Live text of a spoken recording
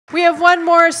We have one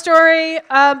more story.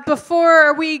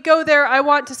 Before we go there, I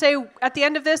want to say at the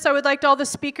end of this, I would like all the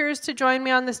speakers to join me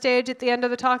on the stage at the end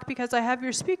of the talk because I have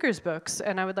your speakers' books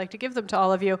and I would like to give them to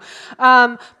all of you.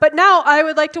 But now I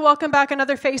would like to welcome back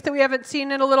another face that we haven't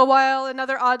seen in a little while,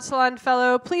 another Odd Salon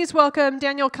fellow. Please welcome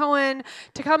Daniel Cohen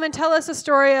to come and tell us a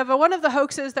story of one of the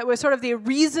hoaxes that was sort of the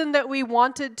reason that we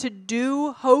wanted to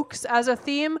do hoax as a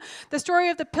theme, the story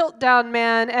of the Pildown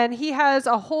man, and he has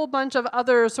a whole bunch of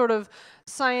other sort of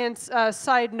science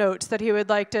side notes that he would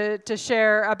like to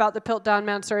share about the Pildown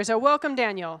man story. So welcome,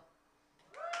 Daniel.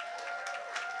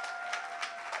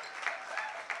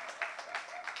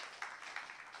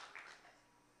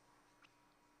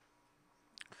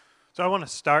 So I want to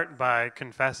start by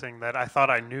confessing that I thought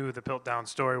I knew the Pildown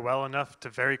story well enough to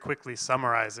very quickly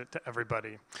summarize it to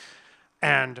everybody.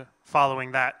 And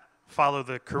following that, follow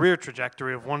the career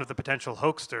trajectory of one of the potential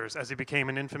hoaxsters as he became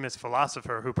an infamous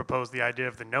philosopher who proposed the idea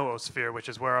of the noosphere, which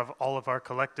is where all of our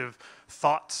collective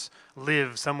thoughts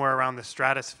live somewhere around the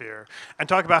stratosphere, and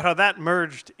talk about how that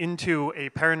merged into a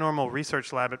paranormal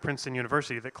research lab at Princeton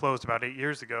University that closed about 8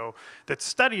 years ago that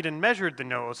studied and measured the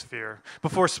noosphere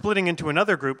before splitting into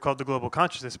another group called the Global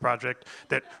Consciousness Project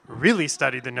that really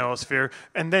studied the noosphere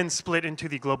and then split into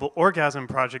the Global Orgasm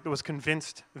Project that was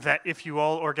convinced that if you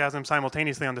all orgasm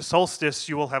simultaneously on the solstice,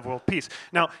 you will have world peace.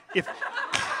 Now,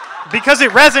 because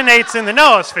it resonates in the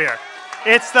noosphere,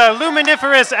 it's the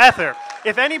luminiferous ether.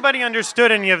 If anybody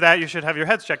understood any of that, you should have your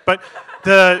heads checked. But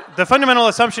the fundamental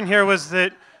assumption here was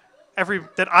that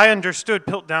I understood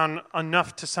Pildown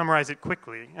enough to summarize it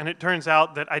quickly. And it turns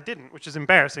out that I didn't, which is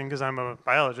embarrassing because I'm a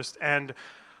biologist. And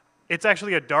it's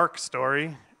actually a dark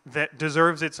story that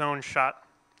deserves its own shot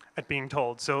at being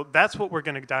told. So that's what we're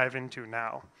going to dive into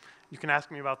now. You can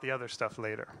ask me about the other stuff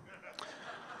later.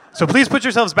 So please put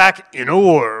yourselves back in a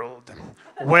world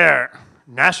where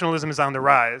nationalism is on the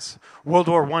rise, World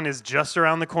War I is just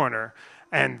around the corner,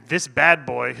 and this bad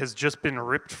boy has just been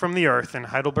ripped from the earth in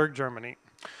Heidelberg, Germany.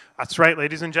 That's right,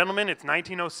 ladies and gentlemen, it's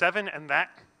 1907, and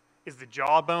that is the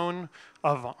jawbone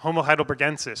of Homo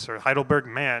heidelbergensis, or Heidelberg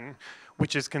man,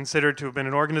 which is considered to have been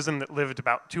an organism that lived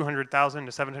about 200,000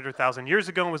 to 700,000 years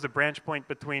ago and was the branch point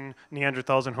between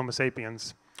Neanderthals and Homo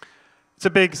sapiens. It's a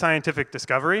big scientific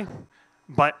discovery,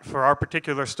 but for our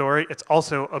particular story, it's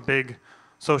also a big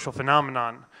social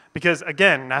phenomenon. Because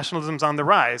again, nationalism's on the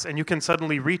rise, and you can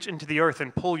suddenly reach into the earth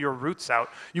and pull your roots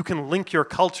out. You can link your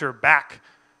culture back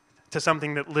to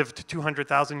something that lived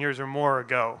 200,000 years or more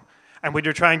ago. And when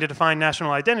you're trying to define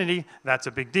national identity, that's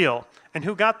a big deal. And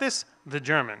who got this? The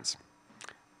Germans.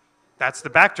 That's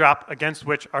the backdrop against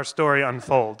which our story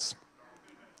unfolds.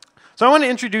 So I want to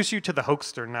introduce you to the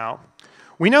hoaxster now.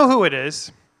 We know who it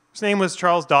is. His name was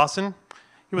Charles Dawson.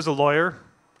 He was a lawyer,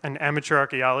 an amateur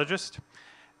archaeologist.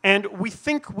 And we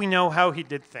think we know how he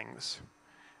did things.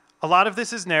 A lot of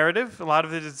this is narrative. A lot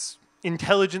of it is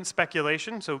intelligent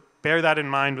speculation, so bear that in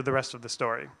mind with the rest of the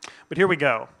story. But here we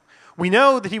go. We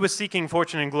know that he was seeking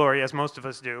fortune and glory, as most of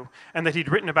us do, and that he'd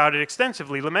written about it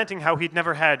extensively, lamenting how he'd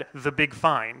never had the big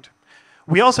find.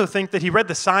 We also think that he read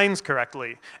the signs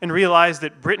correctly and realized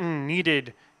that Britain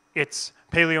needed its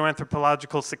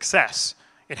paleoanthropological success.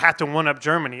 It had to one-up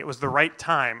Germany. It was the right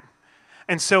time.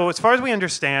 And so, as far as we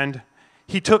understand,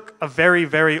 he took a very,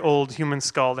 very old human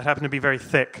skull that happened to be very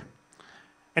thick,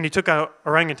 and he took an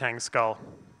orangutan skull,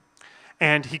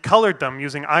 and he colored them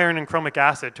using iron and chromic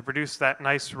acid to produce that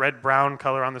nice red-brown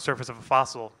color on the surface of a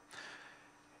fossil.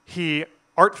 He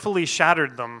artfully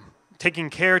shattered them, taking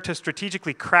care to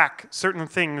strategically crack certain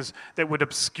things that would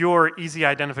obscure easy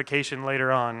identification later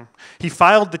on. He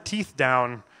filed the teeth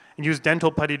down and used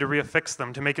dental putty to reaffix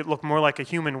them to make it look more like a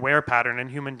human wear pattern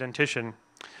and human dentition.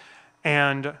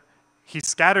 And he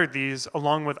scattered these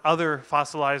along with other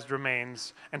fossilized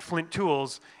remains and flint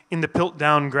tools in the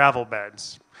Piltdown gravel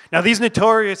beds. Now, these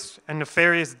notorious and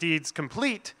nefarious deeds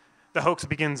complete, the hoax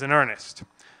begins in earnest.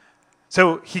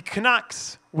 So he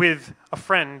connects with a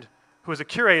friend who is a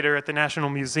curator at the National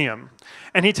Museum,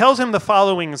 and he tells him the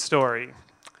following story.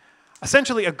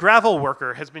 Essentially, a gravel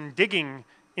worker has been digging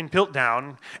in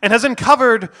Piltdown and has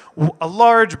uncovered a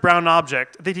large brown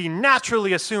object that he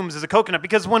naturally assumes is a coconut,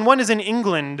 because when one is in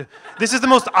England, this is the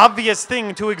most obvious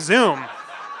thing to exhume.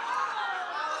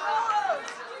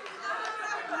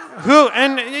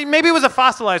 And maybe it was a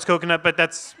fossilized coconut, but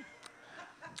that's...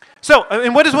 So,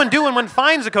 and what does one do when one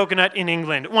finds a coconut in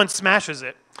England? One smashes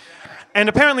it. And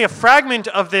apparently a fragment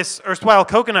of this erstwhile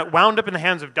coconut wound up in the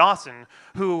hands of Dawson,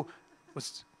 who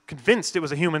was convinced it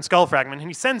was a human skull fragment, and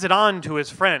he sends it on to his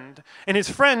friend. And his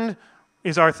friend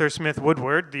is Arthur Smith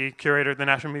Woodward, the curator of the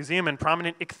National Museum and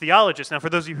prominent ichthyologist. Now, for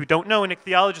those of you who don't know, an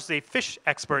ichthyologist is a fish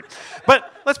expert.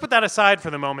 But let's put that aside for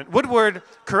the moment. Woodward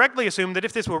correctly assumed that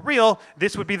if this were real,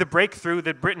 this would be the breakthrough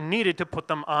that Britain needed to put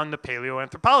them on the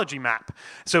paleoanthropology map.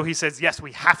 So he says, yes,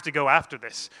 we have to go after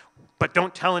this, but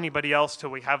don't tell anybody else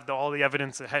till we have all the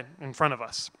evidence ahead in front of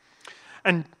us.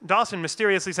 And Dawson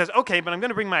mysteriously says, okay, but I'm going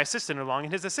to bring my assistant along.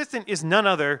 And his assistant is none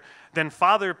other than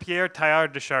Father Pierre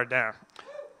Teilhard de Chardin,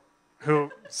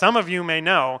 who some of you may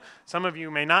know, some of you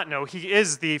may not know. He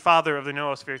is the father of the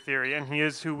noosphere theory, and he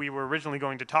is who we were originally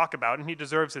going to talk about, and he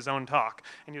deserves his own talk.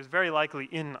 And he was very likely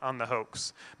in on the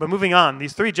hoax. But moving on,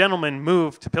 these three gentlemen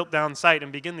move to Piltdown site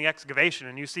and begin the excavation,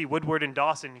 and you see Woodward and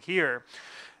Dawson here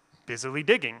busily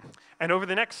digging. And over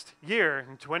the next year, in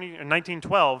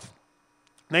 1912,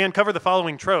 they uncover the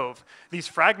following trove. These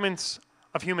fragments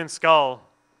of human skull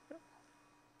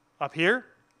up here,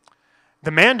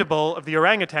 the mandible of the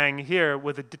orangutan here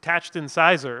with a detached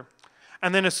incisor,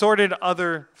 and then assorted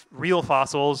other real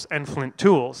fossils and flint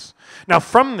tools. Now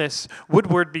from this,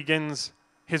 Woodward begins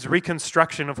his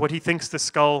reconstruction of what he thinks the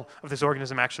skull of this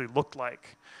organism actually looked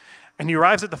like. And he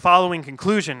arrives at the following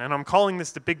conclusion, and I'm calling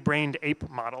this the big-brained ape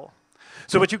model.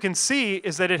 So what you can see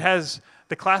is that it has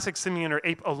the classic simian or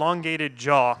ape elongated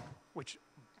jaw, which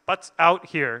butts out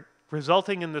here,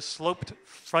 resulting in the sloped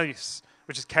face,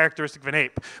 which is characteristic of an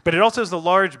ape. But it also has the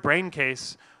large brain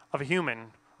case of a human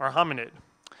or a hominid.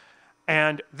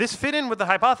 And this fit in with the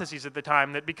hypotheses at the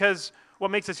time that because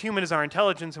what makes us human is our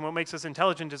intelligence and what makes us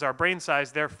intelligent is our brain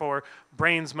size, therefore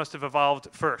brains must have evolved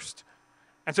first.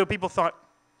 And so people thought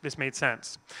this made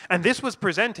sense. And this was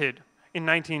presented in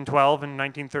 1912 and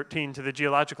 1913 to the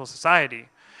Geological Society.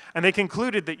 And they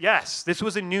concluded that yes, this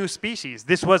was a new species.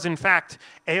 This was in fact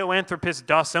Eoanthropus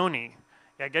dawsoni.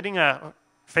 Yeah, getting a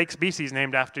fake species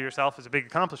named after yourself is a big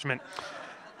accomplishment.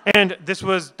 And this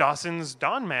was Dawson's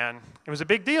Dawn Man. It was a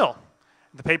big deal.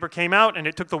 The paper came out and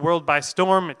it took the world by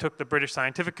storm. It took the British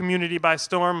scientific community by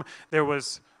storm. There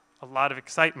was a lot of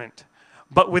excitement.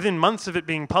 But within months of it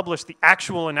being published, the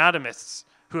actual anatomists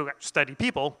who study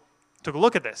people took a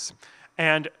look at this.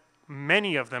 And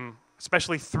many of them,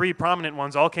 especially three prominent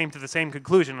ones, all came to the same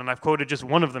conclusion, and I've quoted just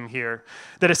one of them here,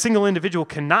 that a single individual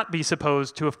cannot be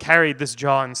supposed to have carried this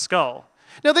jaw and skull.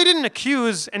 Now, they didn't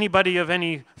accuse anybody of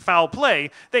any foul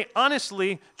play. They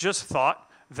honestly just thought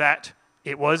that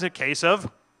it was a case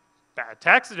of bad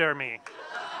taxidermy.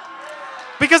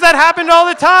 Because that happened all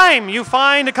the time. You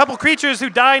find a couple creatures who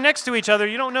die next to each other.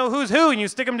 You don't know who's who, and you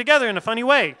stick them together in a funny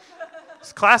way.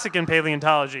 It's classic in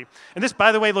paleontology. And this,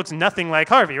 by the way, looks nothing like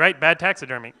Harvey, right? Bad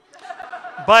taxidermy.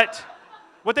 But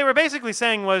what they were basically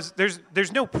saying was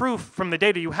there's no proof from the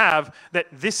data you have that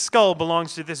this skull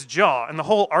belongs to this jaw, and the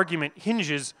whole argument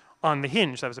hinges on the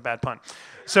hinge. That was a bad pun.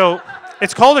 So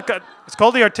it's called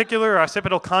the articular or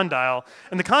occipital condyle,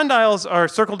 and the condyles are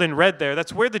circled in red there.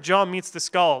 That's where the jaw meets the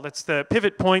skull. That's the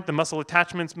pivot point. The muscle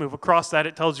attachments move across that.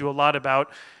 It tells you a lot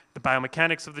about the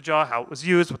biomechanics of the jaw, how it was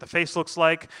used, what the face looks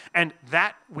like, and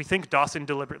that we think Dawson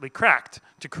deliberately cracked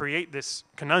to create this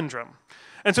conundrum.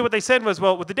 And so what they said was,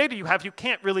 well, with the data you have, you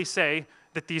can't really say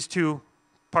that these two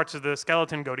parts of the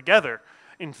skeleton go together.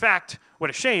 In fact, what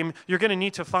a shame, you're going to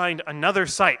need to find another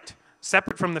site,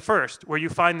 separate from the first, where you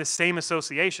find the same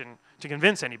association to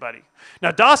convince anybody.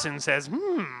 Now Dawson says,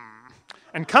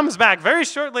 and comes back very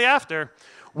shortly after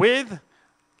with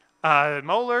a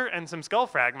molar and some skull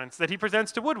fragments that he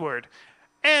presents to Woodward.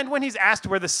 And when he's asked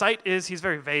where the site is, he's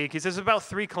very vague. He says about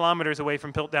 3 kilometers away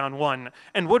from Piltdown 1.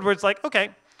 And Woodward's like,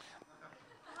 okay.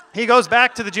 He goes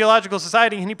back to the Geological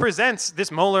Society and he presents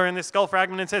this molar and this skull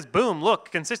fragment and says, boom,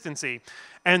 look, consistency.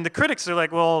 And the critics are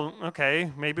like, well,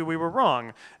 okay, maybe we were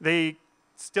wrong. They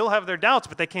still have their doubts,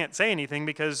 but they can't say anything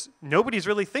because nobody's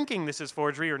really thinking this is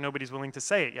forgery or nobody's willing to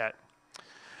say it yet.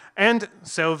 And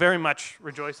so very much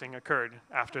rejoicing occurred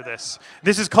after this.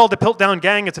 This is called the Piltdown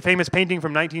Gang. It's a famous painting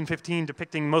from 1915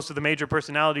 depicting most of the major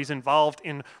personalities involved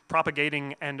in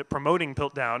propagating and promoting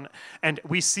Piltdown. And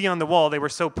we see on the wall, they were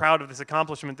so proud of this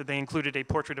accomplishment that they included a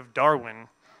portrait of Darwin.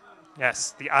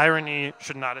 Yes, the irony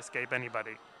should not escape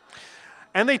anybody.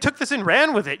 And they took this and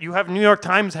ran with it. You have New York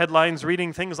Times headlines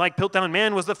reading things like, Piltdown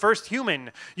Man was the first human.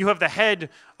 You have the head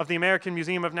of the American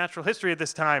Museum of Natural History at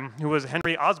this time, who was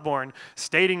Henry Osborne,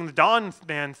 stating the Dawn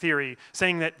Man theory,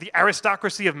 saying that the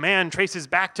aristocracy of man traces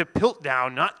back to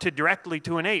Piltdown, not directly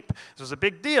to an ape. This was a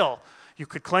big deal. You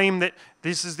could claim that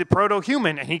this is the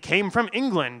proto-human, and he came from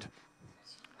England.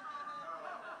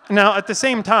 Now, at the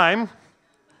same time,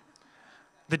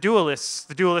 the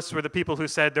dualists were the people who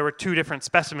said there were 2 different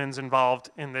specimens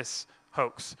involved in this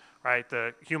hoax, right?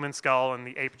 The human skull and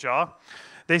the ape jaw.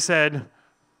 They said,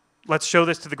 let's show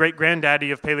this to the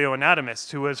great-granddaddy of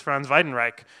paleoanatomists, who was Franz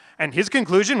Weidenreich. And his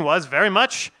conclusion was very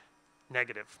much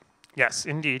negative. Yes,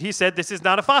 indeed. He said this is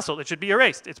not a fossil. It should be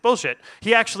erased. It's bullshit.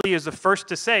 He actually is the first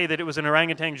to say that it was an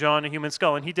orangutan jaw and a human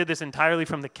skull, and he did this entirely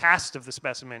from the cast of the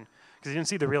specimen, because he didn't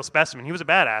see the real specimen. He was a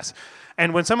badass.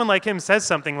 And when someone like him says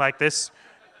something like this,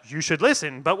 you should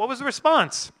listen. But what was the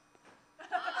response?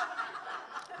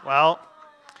 Well,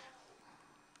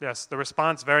 yes, the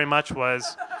response very much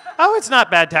was, oh, it's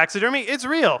not bad taxidermy. It's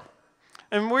real.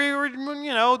 And we were,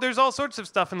 you know, there's all sorts of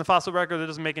stuff in the fossil record that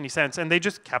doesn't make any sense. And they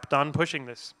just kept on pushing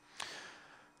this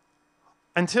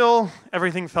until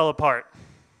everything fell apart.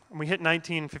 And we hit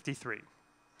 1953.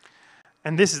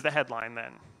 And this is the headline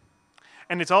then.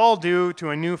 And it's all due to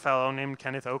a new fellow named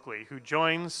Kenneth Oakley, who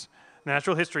joins the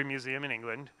Natural History Museum in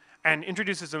England and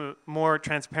introduces a more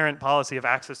transparent policy of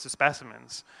access to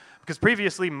specimens. Because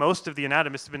previously, most of the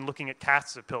anatomists have been looking at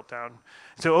casts of Piltdown.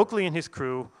 So Oakley and his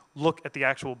crew look at the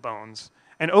actual bones.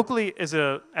 And Oakley is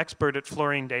an expert at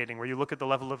fluorine dating, where you look at the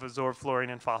level of absorbed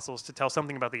fluorine in fossils to tell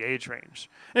something about the age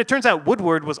range. And it turns out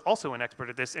Woodward was also an expert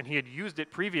at this, and he had used it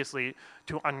previously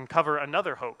to uncover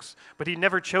another hoax, but he'd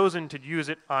never chosen to use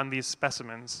it on these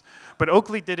specimens. But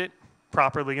Oakley did it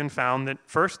properly and found that,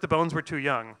 first, the bones were too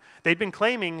young. They'd been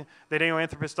claiming that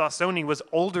Eoanthropus dawsoni was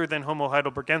older than Homo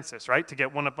heidelbergensis, right, to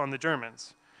get one up on the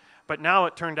Germans. But now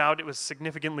it turned out it was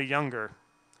significantly younger.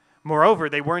 Moreover,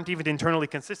 they weren't even internally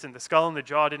consistent. The skull and the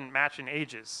jaw didn't match in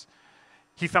ages.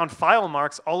 He found file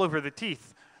marks all over the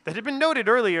teeth that had been noted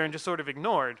earlier and just sort of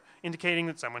ignored, indicating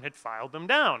that someone had filed them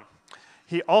down.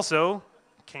 He also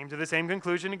came to the same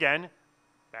conclusion again,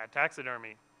 bad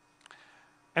taxidermy.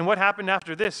 And what happened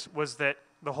after this was that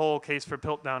the whole case for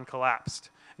Piltdown collapsed.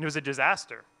 And it was a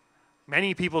disaster.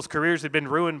 Many people's careers had been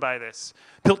ruined by this.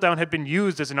 Piltdown had been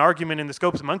used as an argument in the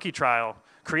Scopes monkey trial.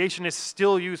 Creationists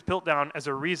still use Piltdown as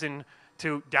a reason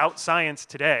to doubt science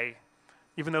today,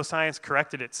 even though science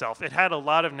corrected itself. It had a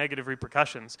lot of negative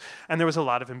repercussions, and there was a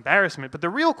lot of embarrassment. But the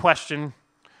real question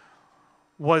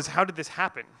was, how did this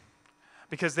happen?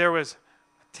 Because there was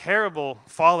terrible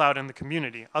fallout in the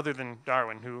community, other than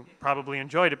Darwin, who probably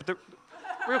enjoyed it. But the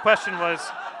real question was,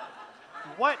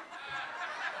 what?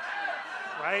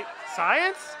 Right?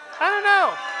 Science? I don't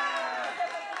know.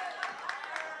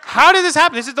 How did this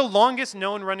happen? This is the longest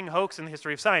known running hoax in the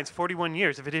history of science, 41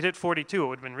 years. If it had hit 42, it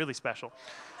would have been really special.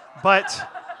 But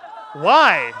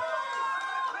why?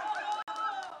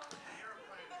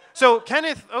 So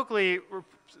Kenneth Oakley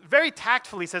very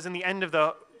tactfully says in the end of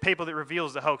the paper that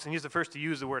reveals the hoax, and he's the first to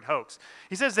use the word hoax,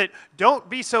 he says that don't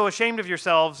be so ashamed of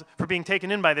yourselves for being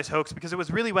taken in by this hoax, because it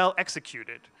was really well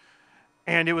executed.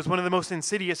 And it was one of the most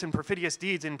insidious and perfidious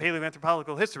deeds in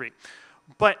paleoanthropological history.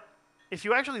 But if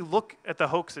you actually look at the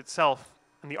hoax itself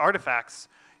and the artifacts,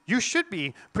 you should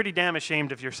be pretty damn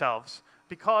ashamed of yourselves,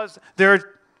 because there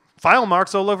are file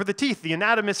marks all over the teeth. The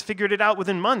anatomists figured it out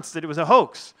within months that it was a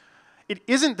hoax. It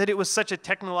isn't that it was such a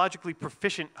technologically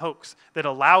proficient hoax that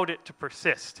allowed it to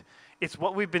persist. It's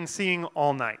what we've been seeing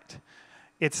all night.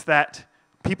 It's that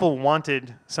people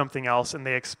wanted something else and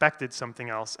they expected something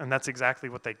else, and that's exactly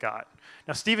what they got.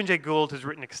 Now, Stephen Jay Gould has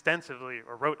written extensively,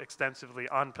 or wrote extensively,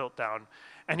 on Piltdown,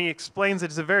 and he explains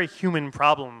that it's a very human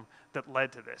problem that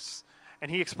led to this.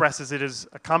 And he expresses it as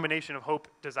a combination of hope,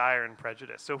 desire, and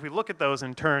prejudice. So if we look at those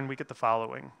in turn, we get the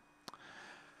following.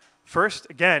 First,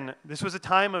 again, this was a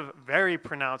time of very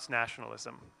pronounced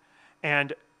nationalism.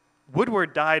 And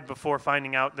Woodward died before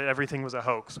finding out that everything was a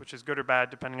hoax, which is good or bad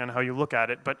depending on how you look at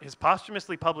it, but his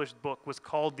posthumously published book was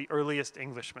called The Earliest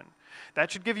Englishman.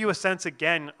 That should give you a sense,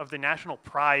 again, of the national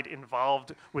pride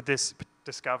involved with this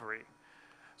discovery.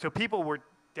 So people were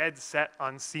dead set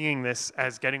on seeing this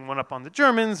as getting one up on the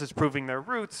Germans, as proving their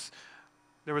roots.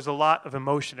 There was a lot of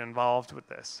emotion involved with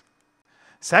this.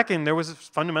 Second, there was a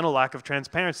fundamental lack of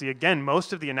transparency. Again,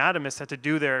 most of the anatomists had to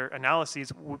do their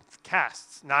analyses with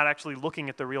casts, not actually looking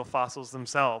at the real fossils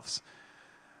themselves.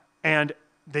 And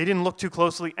they didn't look too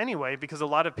closely anyway, because a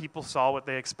lot of people saw what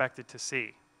they expected to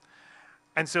see.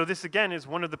 And so this, again, is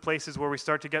one of the places where we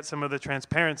start to get some of the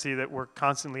transparency that we're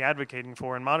constantly advocating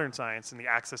for in modern science, and the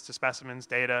access to specimens,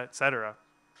 data, et cetera.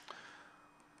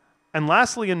 And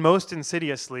lastly, and most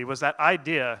insidiously, was that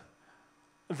idea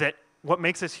that what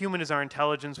makes us human is our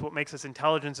intelligence. What makes us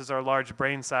intelligence is our large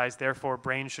brain size. Therefore,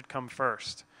 brain should come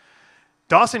first.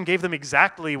 Dawson gave them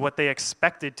exactly what they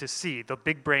expected to see, the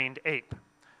big-brained ape.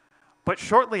 But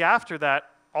shortly after that,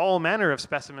 all manner of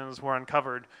specimens were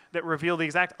uncovered that reveal the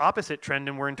exact opposite trend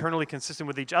and were internally consistent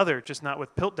with each other, just not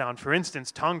with Piltdown. For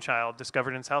instance, Tongchild,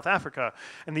 discovered in South Africa.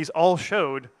 And these all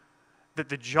showed that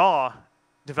the jaw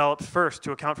developed first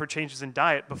to account for changes in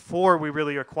diet before we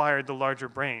really acquired the larger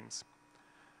brains.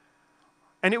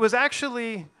 And it was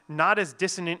actually not as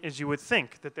dissonant as you would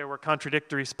think, that there were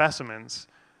contradictory specimens.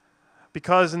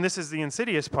 Because, and this is the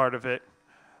insidious part of it,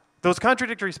 those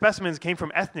contradictory specimens came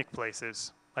from ethnic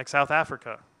places, like South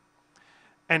Africa.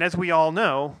 And as we all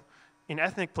know, in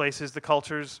ethnic places, the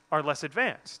cultures are less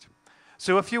advanced.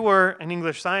 So if you were an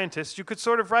English scientist, you could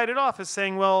sort of write it off as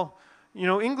saying, well, you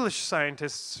know, English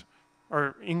scientists,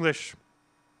 or English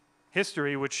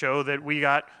history would show that we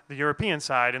got the European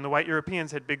side, and the white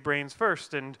Europeans had big brains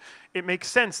first, and it makes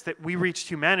sense that we reached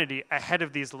humanity ahead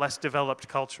of these less developed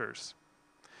cultures.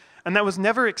 And that was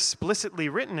never explicitly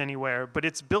written anywhere, but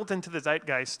it's built into the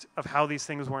zeitgeist of how these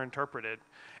things were interpreted.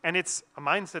 And it's a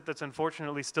mindset that's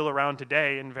unfortunately still around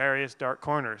today in various dark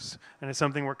corners, and it's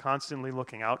something we're constantly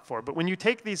looking out for. But when you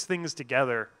take these things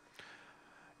together,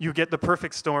 you get the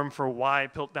perfect storm for why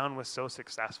Piltdown was so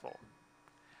successful.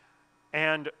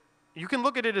 And you can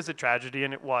look at it as a tragedy,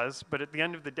 and it was, but at the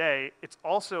end of the day, it's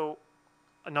also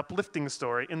an uplifting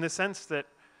story in the sense that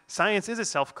science is a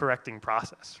self-correcting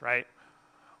process, right?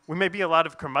 We may be a lot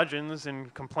of curmudgeons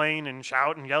and complain and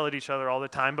shout and yell at each other all the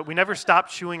time, but we never stop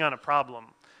chewing on a problem.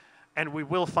 And we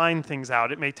will find things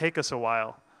out. It may take us a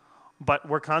while, but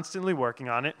we're constantly working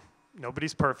on it.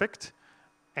 Nobody's perfect.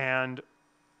 And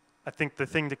I think the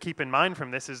thing to keep in mind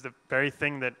from this is the very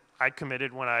thing that I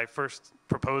committed when I first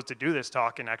proposed to do this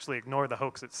talk and actually ignore the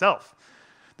hoax itself.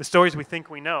 The stories we think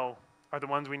we know are the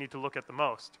ones we need to look at the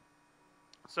most.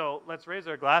 So let's raise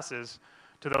our glasses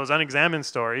to those unexamined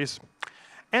stories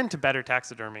and to better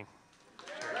taxidermy.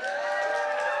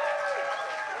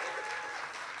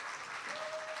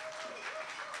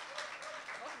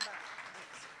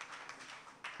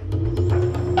 Cheers.